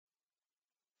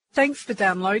Thanks for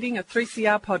downloading a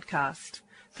 3CR podcast.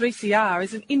 3CR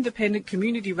is an independent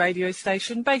community radio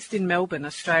station based in Melbourne,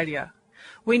 Australia.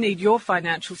 We need your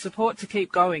financial support to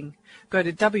keep going. Go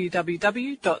to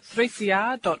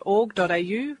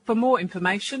www.3cr.org.au for more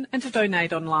information and to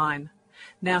donate online.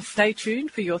 Now stay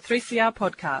tuned for your 3CR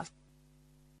podcast.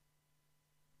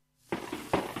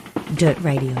 Dirt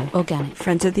Radio. Organic.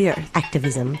 Friends of the Earth.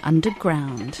 Activism.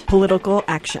 Underground. Political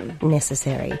action.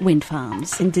 Necessary. Wind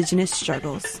farms. Indigenous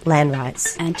struggles. Land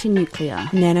rights. Anti-nuclear.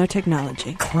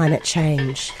 Nanotechnology. Climate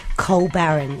change. Coal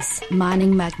barons.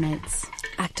 Mining magnates.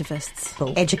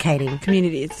 Activists. Educating.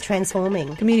 Communities.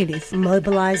 Transforming. Communities.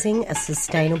 Mobilising a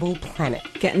sustainable planet.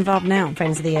 Get involved now.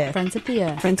 Friends of the Earth. Friends of the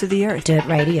Earth. Friends of the Earth. Dirt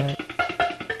Radio.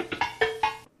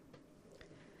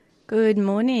 Good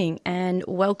morning and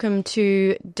welcome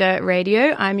to Dirt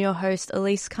Radio. I'm your host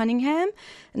Elyse Cunningham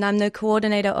and I'm the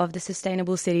coordinator of the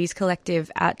Sustainable Cities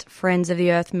Collective at Friends of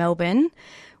the Earth Melbourne.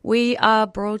 We are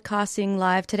broadcasting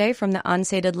live today from the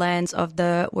unceded lands of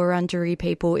the Wurundjeri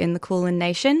people in the Kulin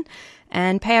Nation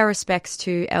and pay our respects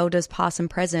to elders past and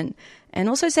present, and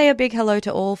also say a big hello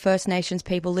to all First Nations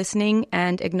people listening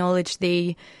and acknowledge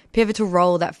the pivotal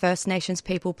role that First Nations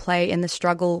people play in the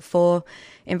struggle for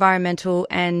environmental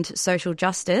and social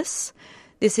justice.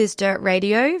 This is Dirt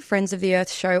Radio, Friends of the Earth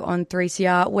show on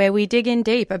 3CR, where we dig in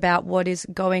deep about what is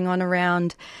going on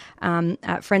around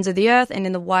at Friends of the Earth and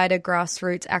in the wider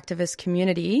grassroots activist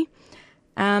community.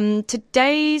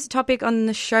 Today's topic on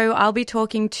the show, I'll be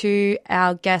talking to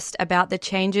our guest about the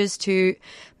changes to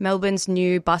Melbourne's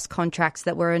new bus contracts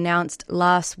that were announced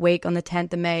last week on the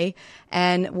 10th of May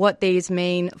and what these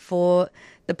mean for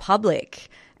the public.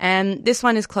 And this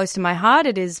one is close to my heart.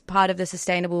 It is part of the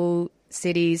Sustainable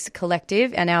Cities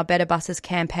Collective and our Better Buses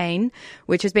campaign,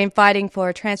 which has been fighting for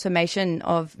a transformation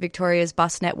of Victoria's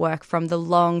bus network from the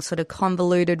long, sort of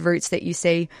convoluted routes that you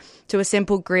see to a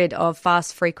simple grid of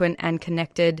fast, frequent and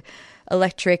connected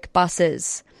electric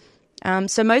buses.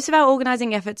 So most of our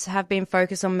organising efforts have been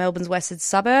focused on Melbourne's western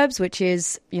suburbs, which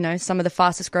is, some of the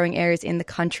fastest growing areas in the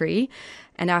country.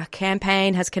 And our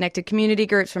campaign has connected community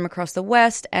groups from across the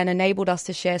West and enabled us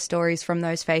to share stories from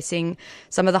those facing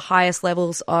some of the highest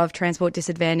levels of transport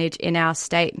disadvantage in our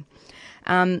state.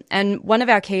 And one of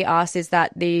our key asks is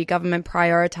that the government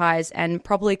prioritise and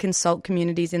properly consult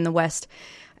communities in the West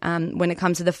when it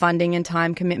comes to the funding and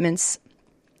time commitments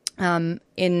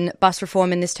in bus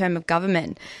reform in this term of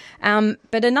government.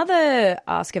 But another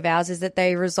ask of ours is that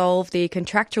they resolve the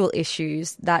contractual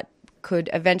issues that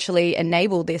could eventually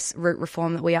enable this route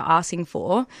reform that we are asking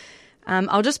for.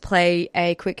 I'll just play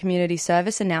a quick community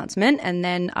service announcement and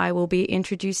then I will be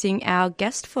introducing our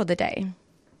guest for the day.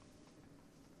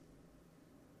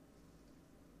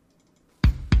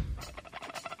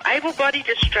 Able-bodied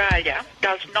Australia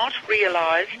does not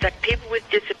realise that people with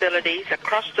disabilities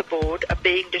across the board are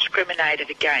being discriminated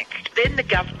against. Then the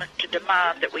government to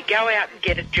demand that we go out and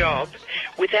get a job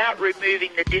without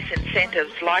removing the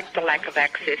disincentives like the lack of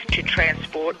access to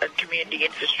transport and community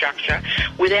infrastructure,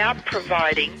 without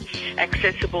providing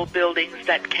accessible buildings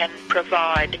that can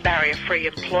provide barrier-free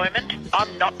employment.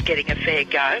 I'm not getting a fair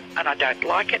go and I don't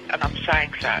like it and I'm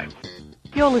saying so.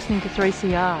 You're listening to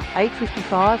 3CR,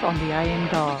 8:55 on the AM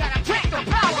dial.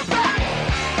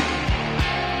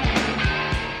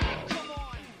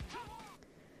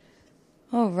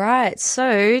 All right,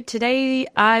 so today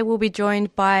I will be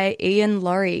joined by Iain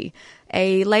Lawrie,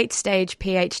 a late-stage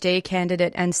PhD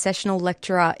candidate and sessional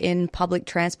lecturer in public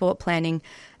transport planning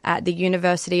at the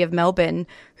University of Melbourne,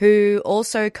 who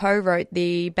also co-wrote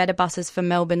the Better Buses for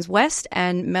Melbourne's West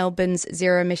and Melbourne's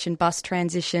Zero-Emission Bus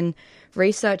Transition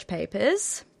research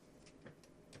papers.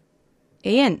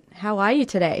 Iain, how are you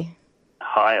today?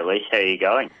 Hi, Elyse. How are you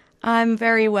going? I'm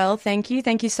very well, thank you.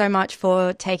 Thank you so much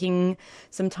for taking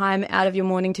some time out of your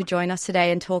morning to join us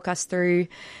today and talk us through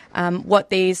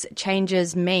what these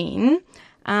changes mean.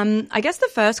 I guess the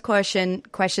first question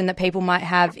that people might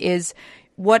have is,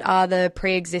 what are the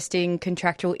pre-existing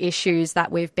contractual issues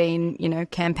that we've been,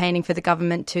 campaigning for the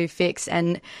government to fix,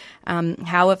 and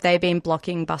how have they been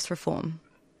blocking bus reform?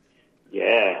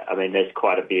 Yeah, I mean, there's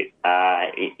quite a bit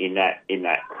in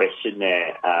that question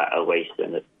there, Elyse,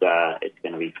 and it's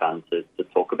going to be fun to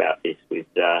talk about this with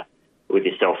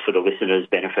yourself for the listeners'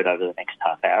 benefit over the next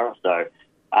half hour or so.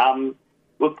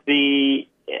 Look, the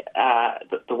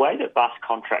way that bus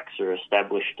contracts are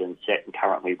established and set and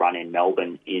currently run in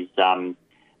Melbourne is a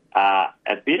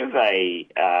bit of a,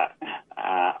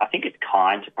 I think it's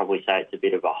kind to probably say it's a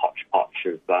bit of a hodgepodge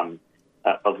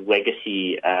of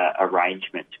legacy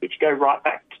arrangements, which go right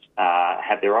back,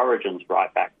 have their origins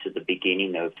right back to the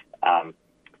beginning of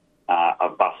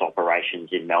bus operations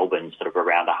in Melbourne sort of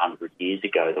around 100 years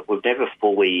ago that we've never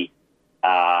fully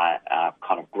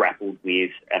kind of grappled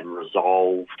with and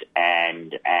resolved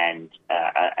and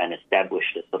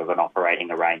established as sort of an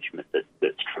operating arrangement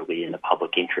that's truly in the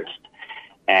public interest.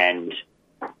 And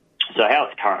so how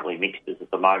it's currently mixed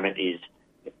at the moment is,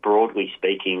 broadly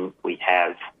speaking, we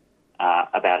have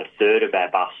about a third of our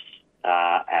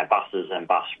buses and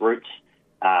bus routes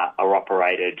are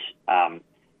operated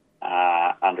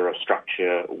under a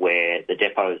structure where the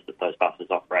depots that those buses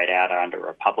operate out are under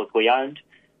a publicly owned,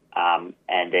 and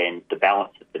then the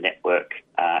balance of the network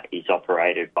is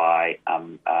operated by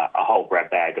a whole grab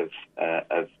bag of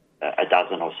a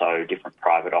dozen or so different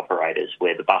private operators,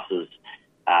 where the buses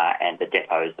and the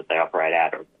depots that they operate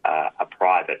out are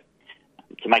private.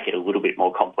 To make it a little bit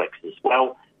more complex as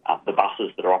well, the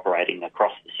buses that are operating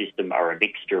across the system are a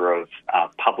mixture of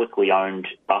publicly owned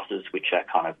buses, which are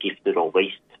kind of gifted or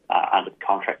leased under the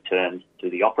contract terms to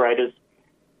the operators,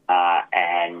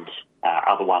 and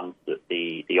other ones that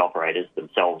the operators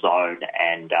themselves own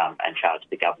and charge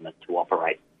the government to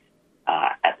operate.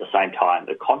 At the same time,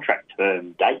 the contract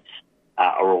term dates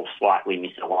are all slightly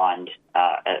misaligned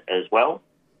as well,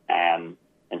 and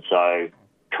so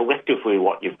collectively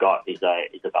what you've got is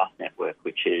a bus network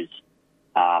which is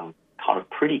kind of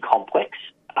pretty complex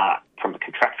from a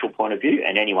contractual point of view,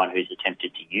 and anyone who's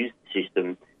attempted to use the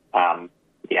system,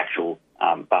 the actual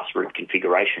bus route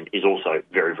configuration is also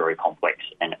very, very complex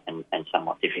and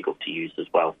somewhat difficult to use as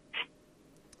well.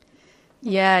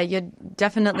 Yeah, you're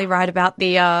definitely right about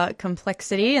the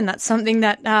complexity, and that's something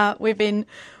that we've been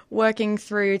working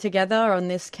through together on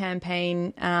this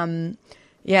campaign.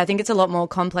 I think it's a lot more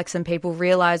complex than people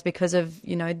realise because of,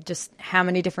 just how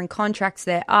many different contracts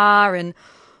there are and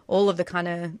all of the kind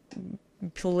of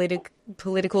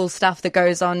political stuff that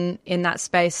goes on in that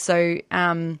space. So,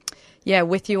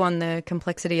 with you on the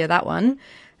complexity of that one.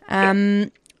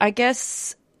 I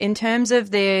guess in terms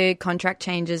of the contract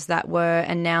changes that were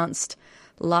announced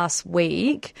last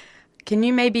week, can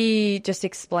you maybe just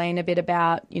explain a bit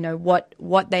about,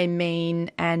 what they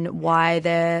mean and why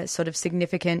they're sort of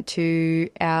significant to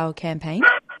our campaign?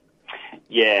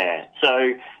 Yeah,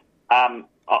 so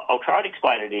I'll try to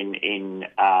explain it in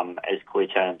as clear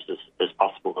terms as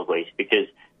possible, at least, because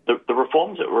the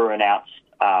reforms that were announced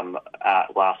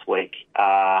last week,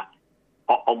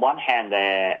 on one hand,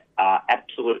 they're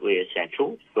absolutely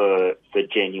essential for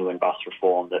genuine bus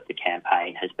reform that the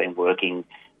campaign has been working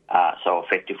so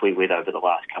effectively with over the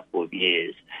last couple of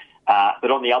years.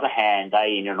 But on the other hand,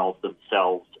 they in and of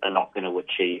themselves are not going to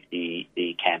achieve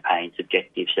the campaign's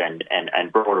objectives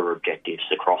and broader objectives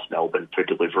across Melbourne for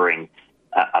delivering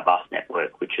a bus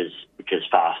network which is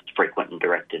fast, frequent and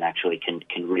direct, and actually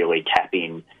can really tap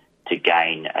in to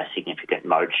gain a significant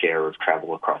mode share of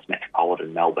travel across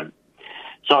metropolitan Melbourne.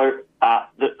 So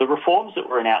the reforms that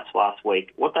were announced last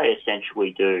week, what they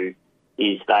essentially do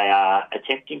is they are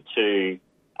attempting to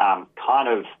kind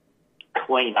of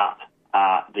clean up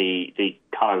the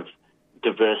kind of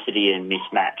diversity and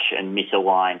mismatch and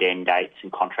misaligned end dates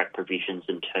and contract provisions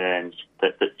and terms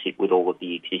that sit with all of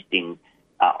the existing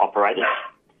operators,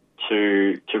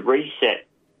 to reset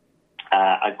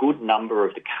a good number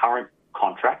of the current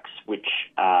contracts which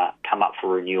come up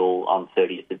for renewal on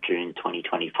 30th of June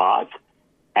 2025.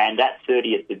 And at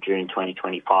 30th of June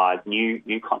 2025,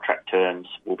 new contract terms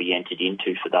will be entered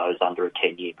into for those under a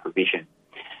 10-year provision.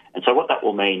 And so what that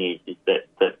will mean is that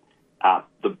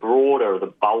the broader, the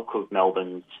bulk of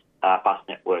Melbourne's bus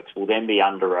networks will then be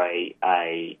under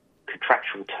a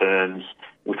contractual terms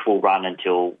which will run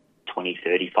until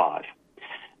 2035.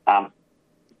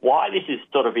 Why this is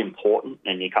sort of important,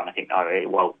 and you kind of think,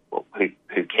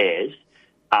 who cares?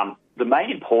 The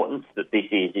main importance that this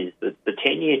is that the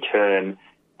 10-year term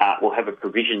will have a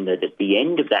provision that at the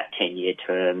end of that 10-year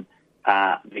term,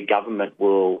 the government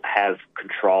will have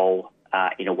control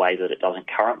in a way that it doesn't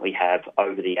currently have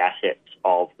over the assets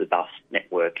of the bus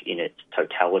network in its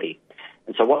totality.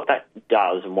 And so what that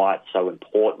does, and why it's so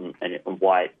important, and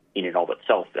why it in and of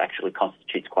itself actually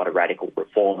constitutes quite a radical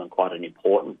reform and quite an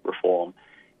important reform,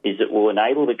 is it will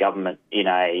enable the government in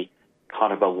a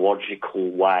kind of a logical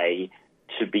way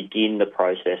to begin the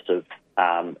process of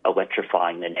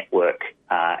electrifying the network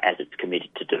as it's committed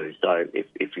to do. So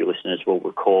if your listeners will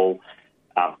recall,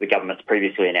 the government's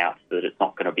previously announced that it's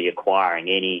not going to be acquiring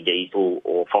any diesel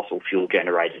or fossil fuel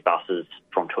generated buses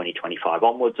from 2025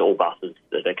 onwards. All buses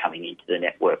that are coming into the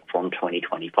network from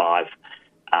 2025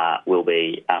 will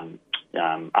be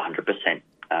 100%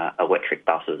 electric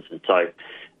buses. And so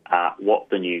what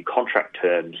the new contract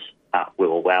terms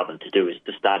will allow them to do is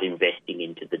to start investing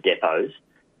into the depots,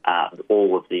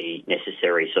 all of the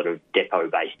necessary sort of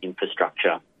depot-based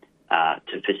infrastructure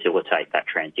to facilitate that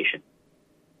transition.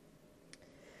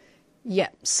 Yeah.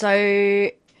 So,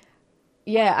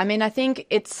 yeah, I mean, I think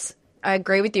I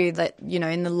agree with you that, you know,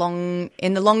 in the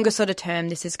longer sort of term,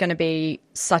 this is going to be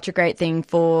such a great thing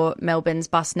for Melbourne's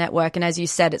bus network. And as you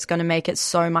said, it's going to make it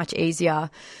so much easier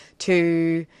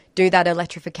to do that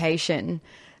electrification.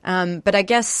 But I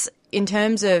guess in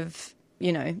terms of,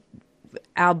 you know,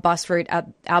 our bus route,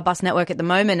 our bus network at the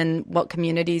moment and what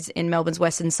communities in Melbourne's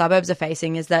western suburbs are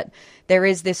facing is that there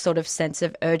is this sort of sense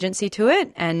of urgency to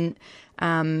it. And,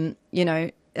 you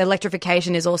know,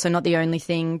 electrification is also not the only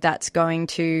thing that's going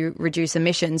to reduce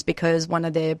emissions, because one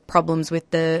of the problems with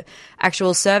the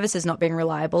actual services not being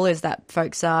reliable is that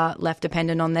folks are left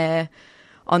dependent on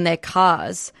their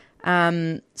cars.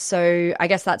 So I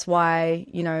guess that's why,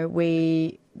 you know,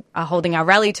 we are holding our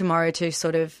rally tomorrow to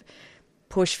sort of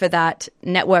push for that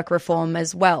network reform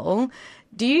as well.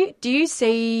 Do you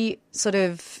see sort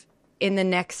of in the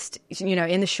next, you know,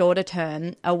 in the shorter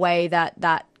term, a way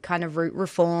that kind of route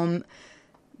reform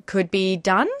could be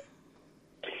done?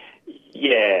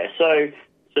 Yeah, so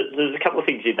there's a couple of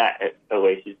things in that,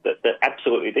 Elyse, is that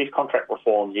absolutely these contract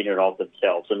reforms in and of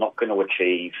themselves are not going to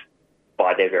achieve,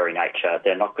 by their very nature,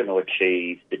 they're not going to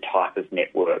achieve the type of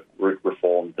network route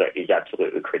reform that is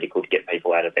absolutely critical to get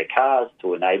people out of their cars,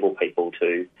 to enable people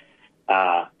to,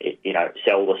 you know,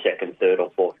 sell the second, third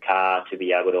or fourth car, to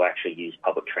be able to actually use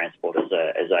public transport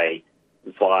as a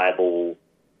viable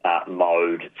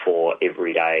mode for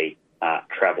everyday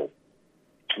travel.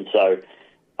 And so,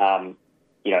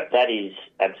 you know, that is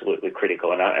absolutely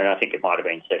critical. And I think it might have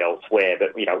been said elsewhere,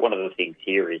 but, you know, one of the things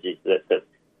here is that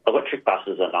electric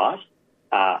buses are nice,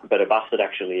 but a bus that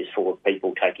actually is full of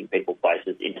people taking people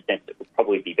places, in a sense, it would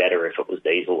probably be better if it was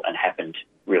diesel and happened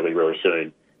really, really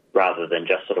soon, rather than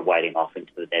just sort of waiting off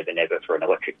into the never for an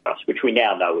electric bus, which we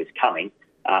now know is coming,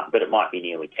 but it might be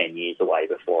nearly 10 years away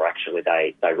before actually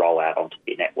they roll out onto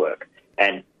the network.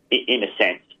 And in a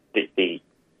sense, the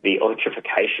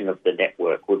electrification of the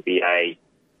network would be an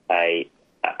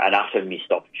utter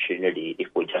missed opportunity if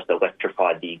we just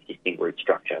electrified the existing route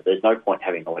structure. There's no point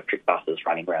having electric buses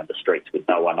running around the streets with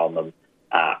no one on them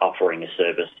offering a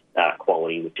service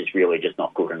quality, which is really just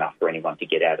not good enough for anyone to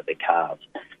get out of their cars.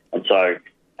 And so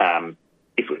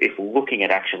if we're looking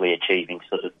at actually achieving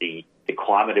sort of the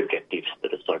climate objectives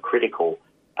that are so critical,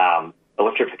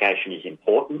 electrification is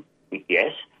important,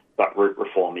 yes, but route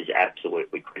reform is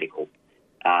absolutely critical.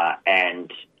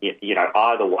 And, you know,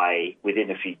 either way,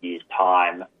 within a few years'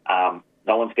 time,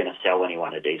 no one's going to sell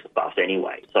anyone a diesel bus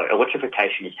anyway. So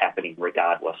electrification is happening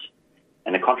regardless.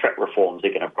 And the contract reforms are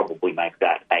going to probably make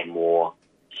that a more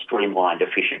streamlined,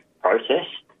 efficient process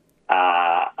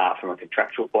from a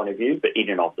contractual point of view, but in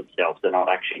and of themselves, they're not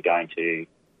actually going to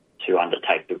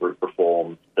undertake the route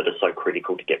reforms that are so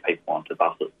critical to get people onto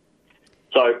buses.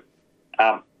 So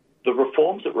the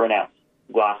reforms that were announced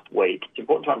last week, it's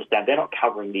important to understand they're not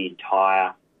covering the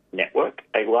entire network.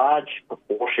 A large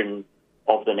proportion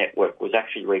of the network was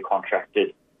actually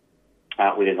recontracted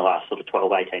within the last sort of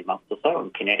 12, 18 months or so,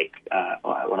 and Kinetic,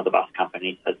 one of the bus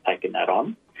companies, has taken that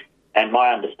on. And my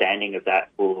understanding of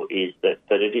that is that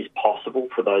it is possible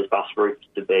for those bus routes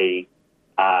to be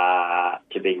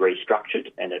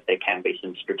restructured, and that there can be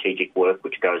some strategic work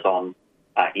which goes on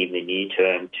in the near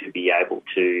term to be able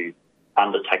to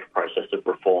undertake a process of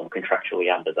reform contractually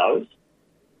under those.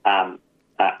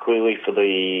 Clearly for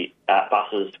the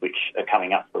buses which are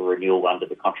coming up for renewal under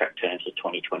the contract terms of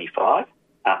 2025,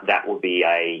 that would be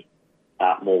a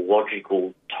more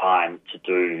logical time to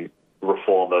do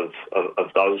reform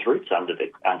of those routes under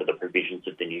the provisions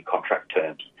of the new contract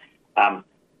terms.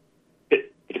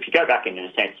 But if you go back in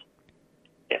a sense,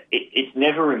 it's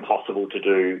never impossible to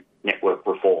do network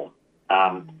reform.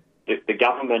 The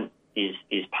government is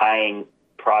paying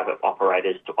private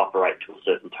operators to operate to a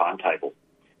certain timetable.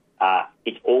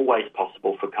 It's always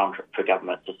possible for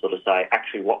government to sort of say,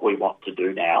 actually, what we want to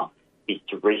do now is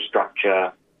to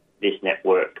restructure this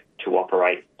network to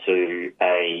operate to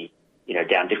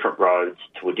down different roads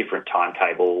to a different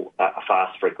timetable, a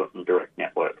fast, frequent and direct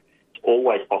network. It's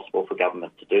always possible for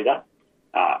government to do that.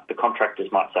 The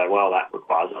contractors might say, well, that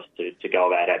requires us to go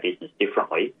about our business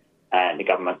differently. And the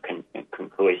government can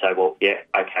clearly say, well, yeah,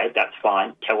 okay, that's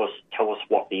fine. Tell us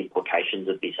what the implications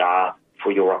of this are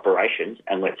for your operations,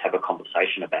 and let's have a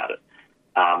conversation about it.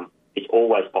 It's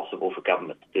always possible for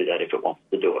government to do that if it wants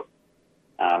to do it.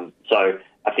 So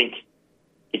I think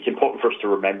it's important for us to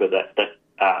remember that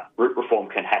route reform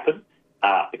can happen.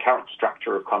 The current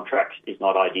structure of contracts is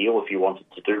not ideal if you wanted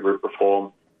to do route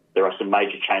reform. There are some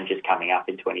major changes coming up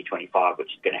in 2025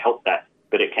 which is going to help that,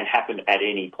 but it can happen at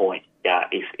any point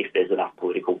if there's enough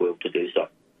political will to do so.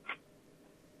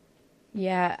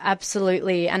 Yeah,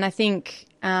 absolutely. And I think,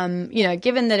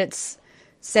 given that it's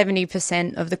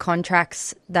 70% of the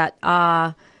contracts that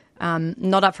are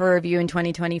not up for review in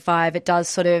 2025, it does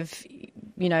sort of,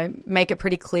 make it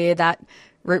pretty clear that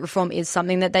route reform is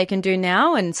something that they can do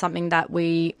now and something that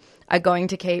we are going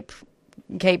to keep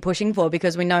pushing for,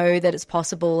 because we know that it's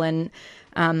possible. And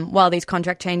while these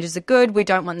contract changes are good, we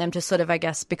don't want them to sort of, I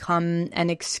guess, become an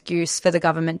excuse for the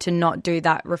government to not do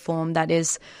that reform that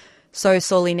is so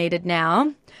sorely needed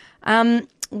now.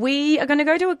 We are going to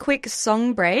go to a quick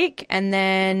song break and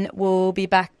then we'll be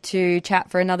back to chat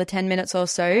for another 10 minutes or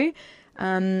so.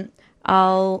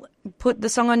 I'll put the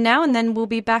song on now and then we'll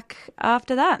be back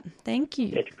after that. Thank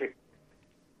you. That's great.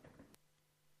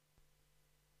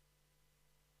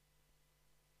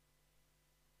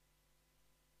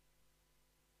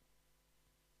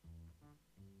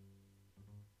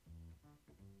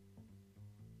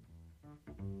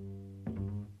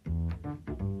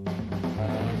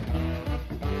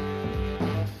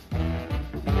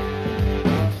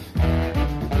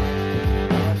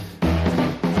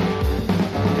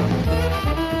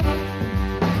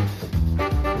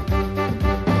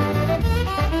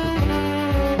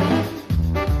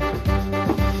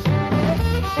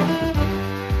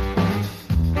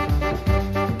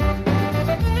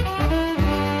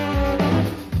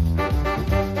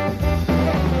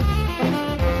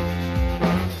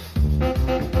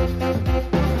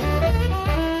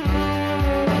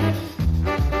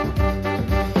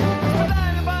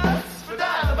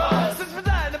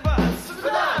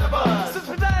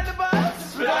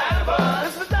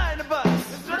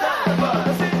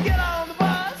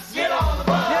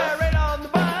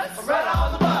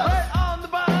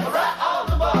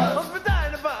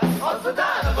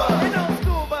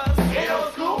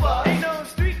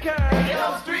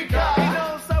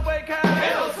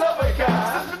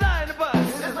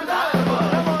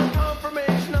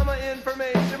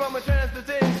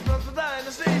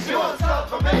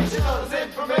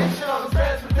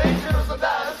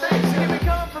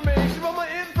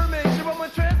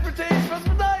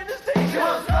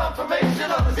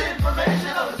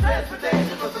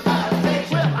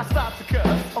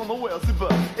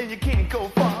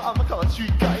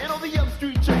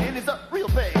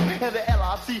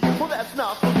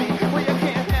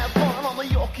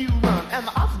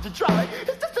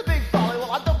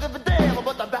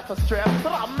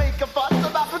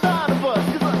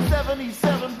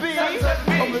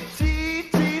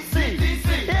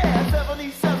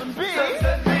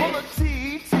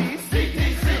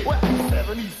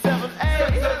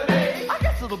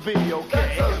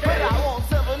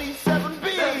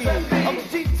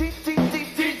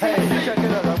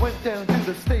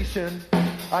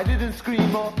 I didn't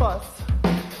scream or fuss.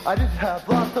 I just have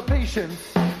lots of patience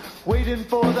waiting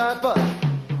for that bus.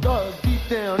 Dug deep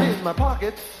down in my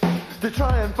pockets to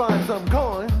try and find some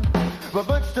coin. But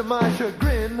much to my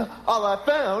chagrin, all I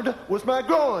found was my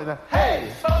groin.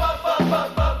 Hey! Spadina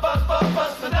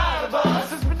bus!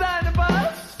 It's Spadina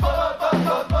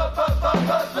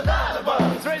bus! Spadina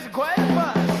bus! It's raising quite a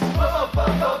bus!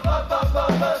 Spadina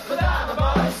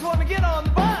bus! Just want to get on the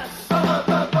bus!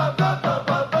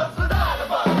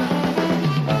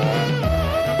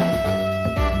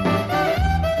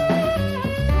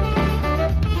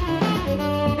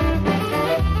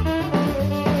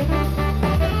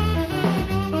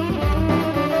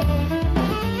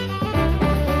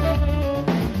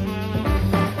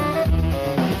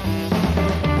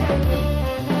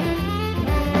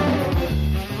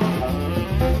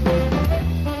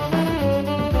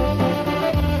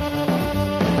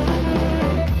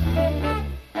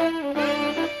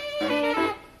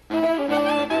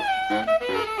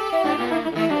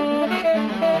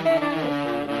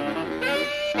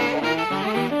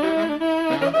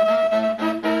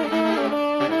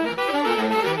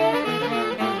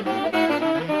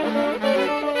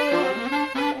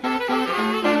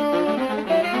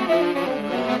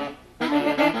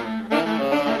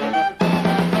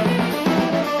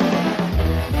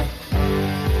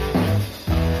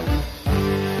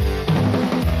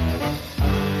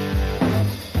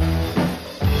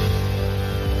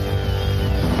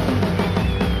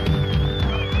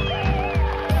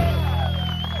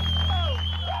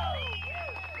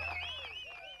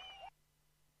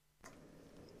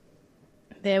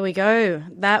 There we go.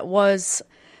 That was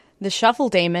the Shuffle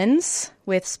Demons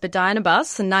with Spadina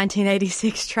Bus, a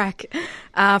 1986 track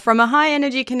from a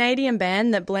high-energy Canadian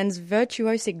band that blends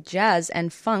virtuosic jazz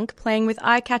and funk, playing with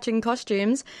eye-catching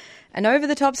costumes and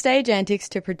over-the-top stage antics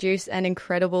to produce an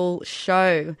incredible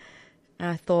show.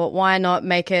 I thought, why not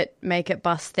make it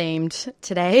bus-themed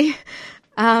today?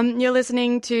 You're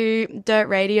listening to Dirt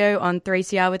Radio on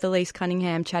 3CR with Elyse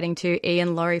Cunningham, chatting to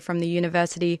Iain Lawrie from the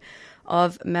University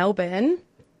of Melbourne.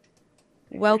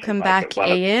 Welcome back,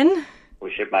 Iain.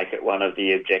 We should make it one of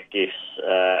the objectives,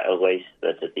 Elyse,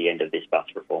 that at the end of this bus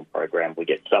reform program, we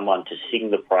get someone to sing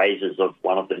the praises of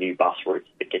one of the new bus routes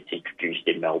that gets introduced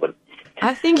in Melbourne.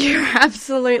 I think you're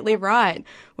absolutely right.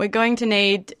 We're going to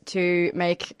need to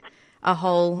make a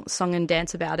whole song and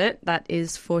dance about it, that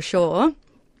is for sure.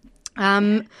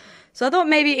 So I thought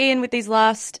maybe, Iain, with these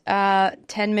last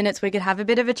 10 minutes, we could have a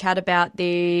bit of a chat about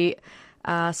the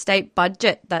state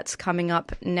budget that's coming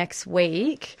up next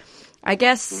week. I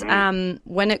guess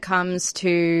when it comes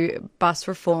to bus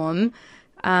reform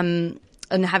and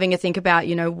having a think about,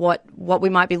 you know, what we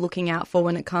might be looking out for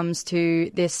when it comes to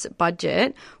this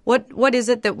budget, what is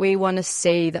it that we want to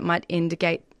see that might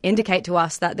indicate to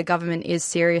us that the government is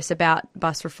serious about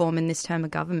bus reform in this term of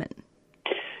government?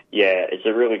 Yeah, it's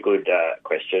a really good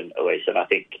question, Elyse, and I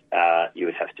think you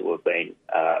would have to have been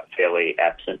fairly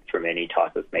absent from any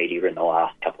type of media in the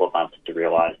last couple of months to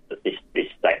realise that this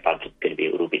state budget is going to be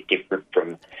a little bit different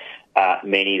from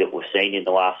many that we've seen in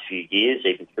the last few years,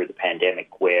 even through the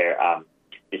pandemic, where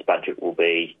this budget will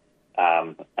be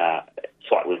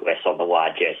slightly less on the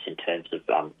largesse in terms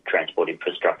of transport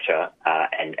infrastructure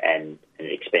and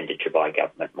expenditure by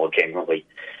government more generally.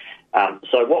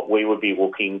 So what we would be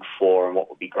looking for and what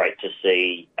would be great to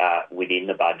see within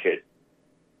the budget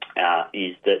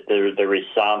is that there is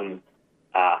some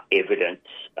evidence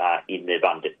in the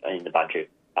budget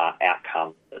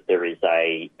outcome that there is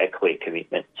a clear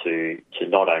commitment to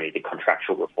not only the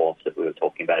contractual reforms that we were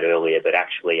talking about earlier, but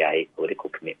actually a political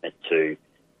commitment to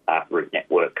route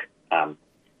network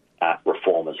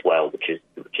reform as well, which is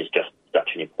just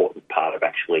such an important part of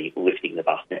actually lifting the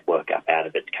bus network up out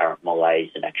of its current malaise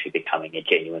and actually becoming a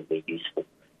genuinely useful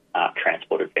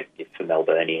transport objective for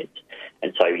Melburnians.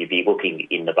 And so you'd be looking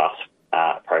in the bus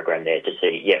program there to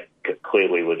see,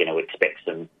 clearly we're going to expect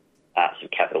some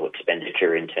capital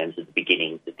expenditure in terms of the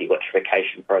beginnings of the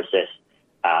electrification process,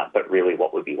 but really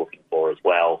what we'd be looking for as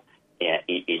well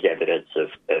is evidence of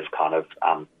kind of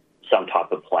some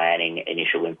type of planning,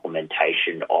 initial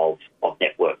implementation of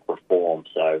network reform.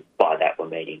 So by that we're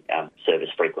meaning service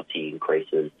frequency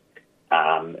increases,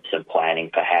 some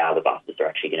planning for how the buses are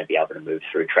actually going to be able to move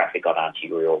through traffic on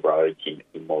arterial roads in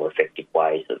more effective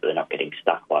ways, so that they're not getting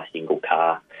stuck by single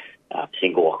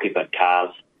occupant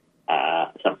cars,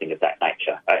 something of that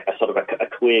nature. A sort of a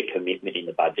clear commitment in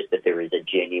the budget that there is a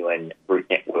genuine route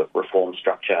network reform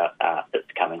structure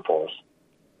that's coming for us.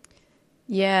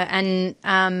 Yeah,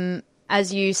 and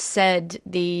as you said,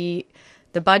 the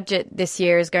budget this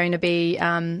year is going to be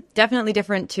definitely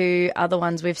different to other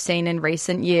ones we've seen in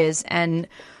recent years. And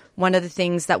one of the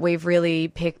things that we've really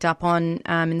picked up on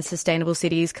in the Sustainable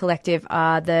Cities Collective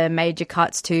are the major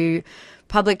cuts to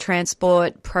public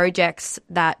transport projects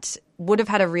that would have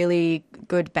had a really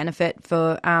good benefit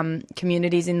for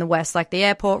communities in the West, like the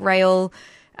airport rail,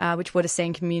 which would have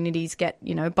seen communities get,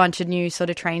 a bunch of new sort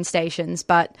of train stations.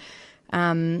 But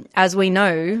as we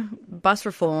know, bus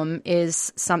reform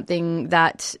is something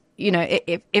that,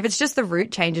 if it's just the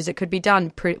route changes, it could be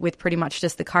done with pretty much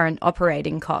just the current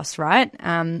operating costs, right?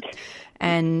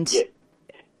 It's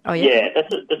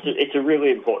a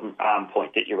really important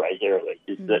point that you raised there, Elyse,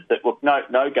 is that look,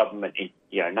 no government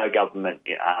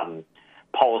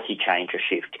policy change or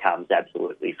shift comes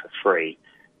absolutely for free.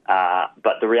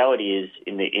 But the reality is,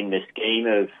 in the scheme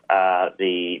of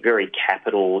the very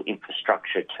capital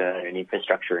infrastructure turn and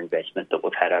infrastructure investment that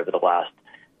we've had over the last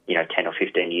 10 or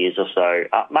 15 years or so,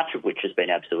 much of which has been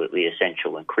absolutely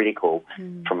essential and critical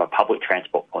from a public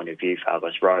transport point of view for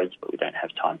those roads, but we don't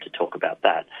have time to talk about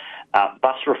that.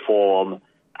 Bus reform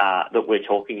that we're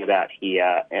talking about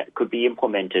here could be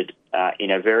implemented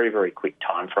in a very, very quick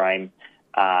time frame,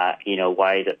 in a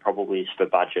way that probably is for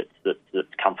budgets that's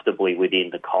comfortably within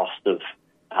the cost of,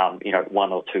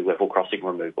 1 or 2 level crossing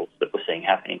removals that we're seeing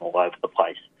happening all over the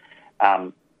place.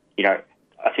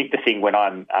 I think the thing when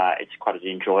it's quite an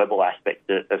enjoyable aspect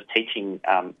of teaching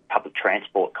public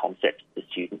transport concepts to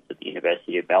students at the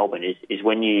University of Melbourne is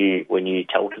when you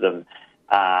tell to them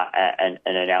and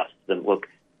announce to them, look,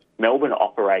 Melbourne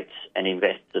operates and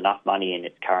invests enough money in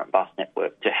its current bus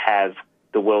network to have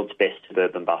the world's best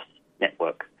suburban bus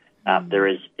network.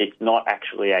 It's not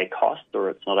actually a cost, or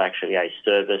it's not actually a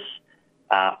service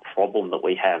problem that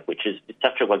we have, which is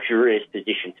such a luxurious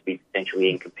position to be potentially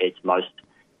in compared to most,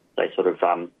 say, sort of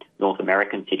North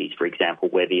American cities, for example,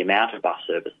 where the amount of bus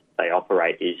service they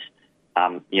operate is,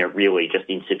 really just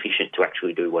insufficient to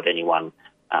actually do what anyone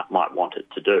might want it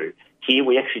to do. Here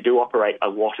we actually do operate a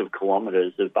lot of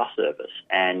kilometres of bus service,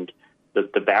 and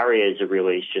the barriers are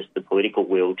really just the political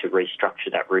will to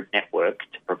restructure that route network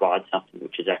to provide something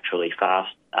which is actually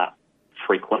fast,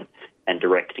 frequent and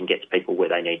direct and gets people where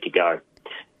they need to go.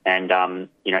 And,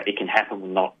 it can happen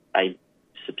with not a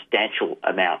substantial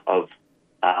amount of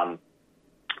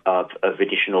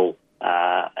additional,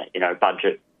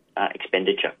 budget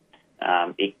expenditure.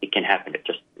 It can happen.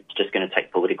 It's just going to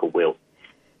take political will.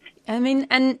 I mean,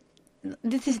 and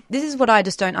this is what I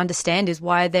just don't understand is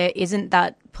why there isn't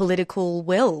that political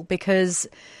will, because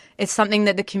it's something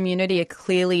that the community are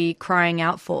clearly crying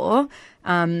out for,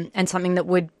 and something that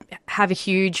would have a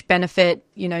huge benefit,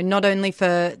 not only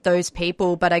for those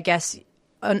people, but I guess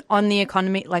on the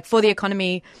economy, like for the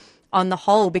economy on the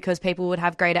whole, because people would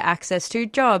have greater access to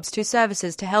jobs, to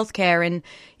services, to healthcare,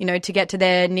 and, to get to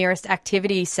their nearest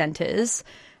activity centres.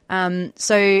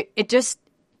 So it just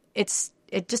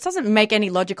doesn't make any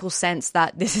logical sense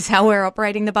that this is how we're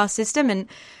operating the bus system. And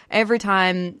every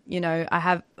time,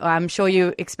 I'm sure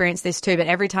you experience this too, but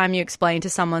every time you explain to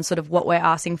someone sort of what we're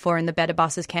asking for in the Better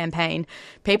Buses campaign,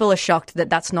 people are shocked that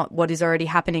that's not what is already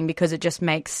happening, because it just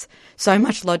makes so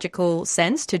much logical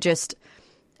sense to just,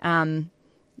 plan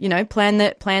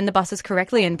the buses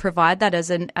correctly and provide that as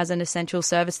an essential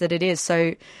service that it is.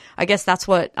 So I guess that's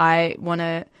what I want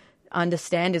to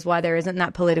understand, is why there isn't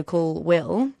that political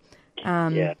will.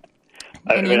 Any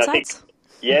insights?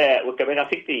 I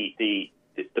think the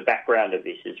background of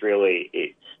this is really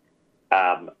it's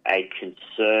a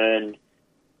concern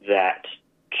that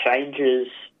changes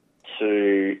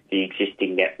to the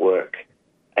existing network,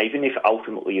 even if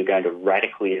ultimately you're going to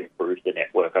radically improve the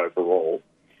network overall,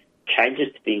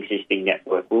 changes to the existing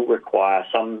network will require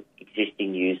some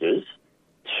existing users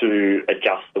to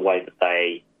adjust the way that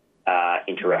they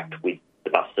interact with the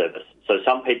bus service. So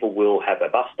some people will have a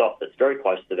bus stop that's very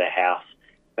close to their house.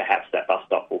 Perhaps that bus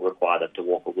stop will require them to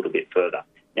walk a little bit further.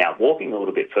 Now, walking a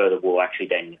little bit further will actually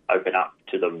then open up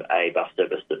to them a bus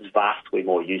service that's vastly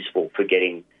more useful for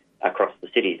getting across the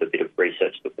city. A bit of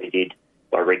research that we did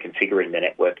by reconfiguring the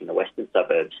network in the western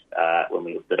suburbs when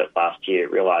we looked at it last year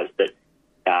realised that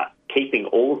keeping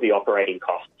all of the operating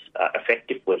costs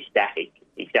effectively static,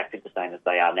 exactly the same as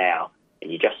they are now,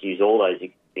 and you just use all those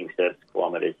existing service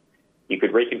kilometres, you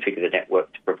could reconfigure the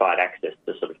network to provide access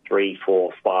to sort of 3,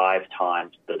 4, 5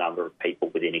 times the number of people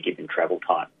within a given travel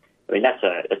time. I mean, that's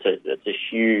a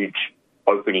huge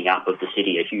opening up of the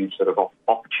city, a huge sort of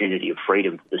opportunity of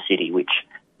freedom for the city, which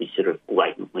is sort of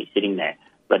latently sitting there.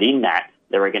 But in that,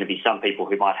 there are going to be some people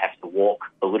who might have to walk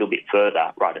a little bit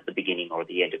further right at the beginning or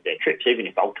the end of their trips, even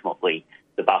if ultimately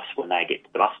the bus, when they get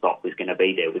to the bus stop, is going to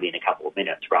be there within a couple of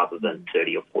minutes rather than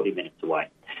 30 or 40 minutes away.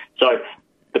 So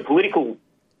the political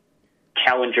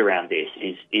challenge around this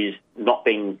is not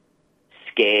being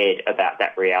scared about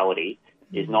that reality,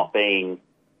 is not being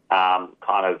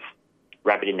kind of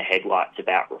rabbit in the headlights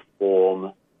about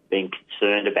reform, being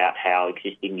concerned about how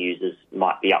existing users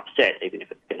might be upset, even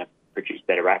if it's going to produce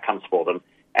better outcomes for them,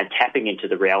 and tapping into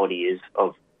the reality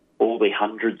of all the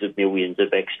hundreds of millions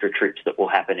of extra trips that will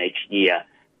happen each year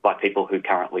by people who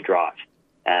currently drive.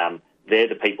 They're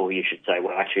the people you should say,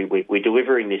 well, actually, we're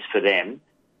delivering this for them,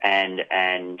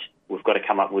 and we've got to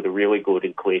come up with a really good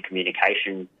and clear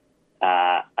communication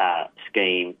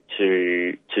scheme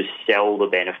to sell the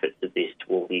benefits of this to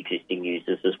all the existing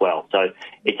users as well. So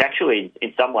it's actually,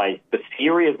 in some ways, the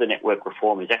theory of the network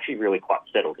reform is actually really quite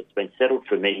settled. It's been settled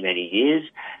for many, many years.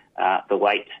 The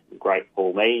late, great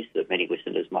Paul Mees, that many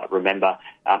listeners might remember,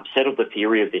 settled the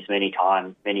theory of this many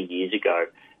years ago.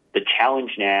 The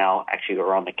challenge now, actually,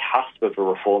 we're on the cusp of a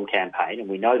reform campaign, and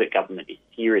we know that government is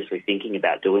seriously thinking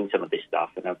about doing some of this stuff,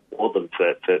 and I applaud them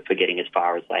for getting as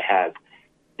far as they have.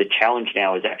 The challenge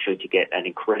now is actually to get an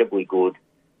incredibly good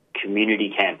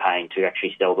community campaign to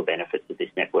actually sell the benefits of this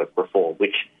network reform,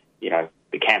 which,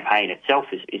 the campaign itself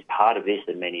is part of this,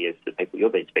 and many of the people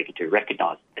you've been speaking to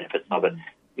recognise the benefits of it.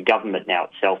 The government now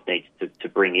itself needs to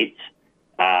bring its,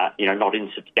 not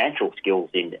insubstantial skills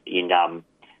in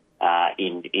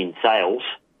sales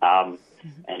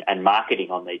and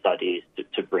marketing on these ideas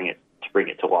to bring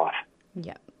it to life.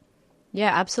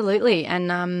 Yeah, absolutely.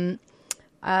 And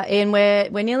Iain,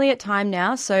 we're nearly at time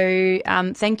now, so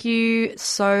thank you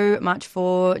so much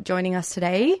for joining us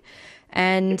today.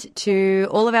 And to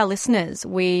all of our listeners,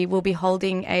 we will be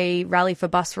holding a rally for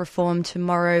bus reform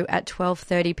tomorrow at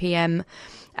 12:30 p.m.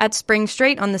 at Spring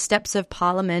Street on the steps of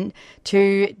Parliament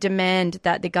to demand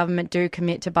that the government do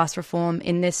commit to bus reform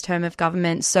in this term of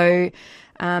government. So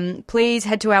please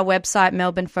head to our website,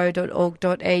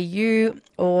 melbournefo.org.au,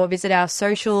 or visit our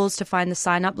socials to find the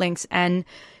sign-up links. And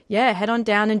Yeah, head on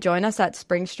down and join us at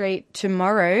Spring Street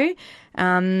tomorrow.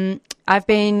 I've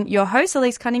been your host,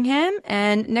 Elyse Cunningham,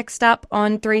 and next up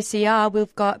on 3CR,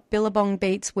 we've got Billabong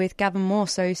Beats with Gavin Moore,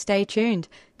 so stay tuned.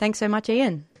 Thanks so much,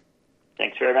 Iain.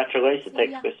 Thanks very much, Elyse, and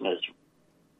thanks, listeners.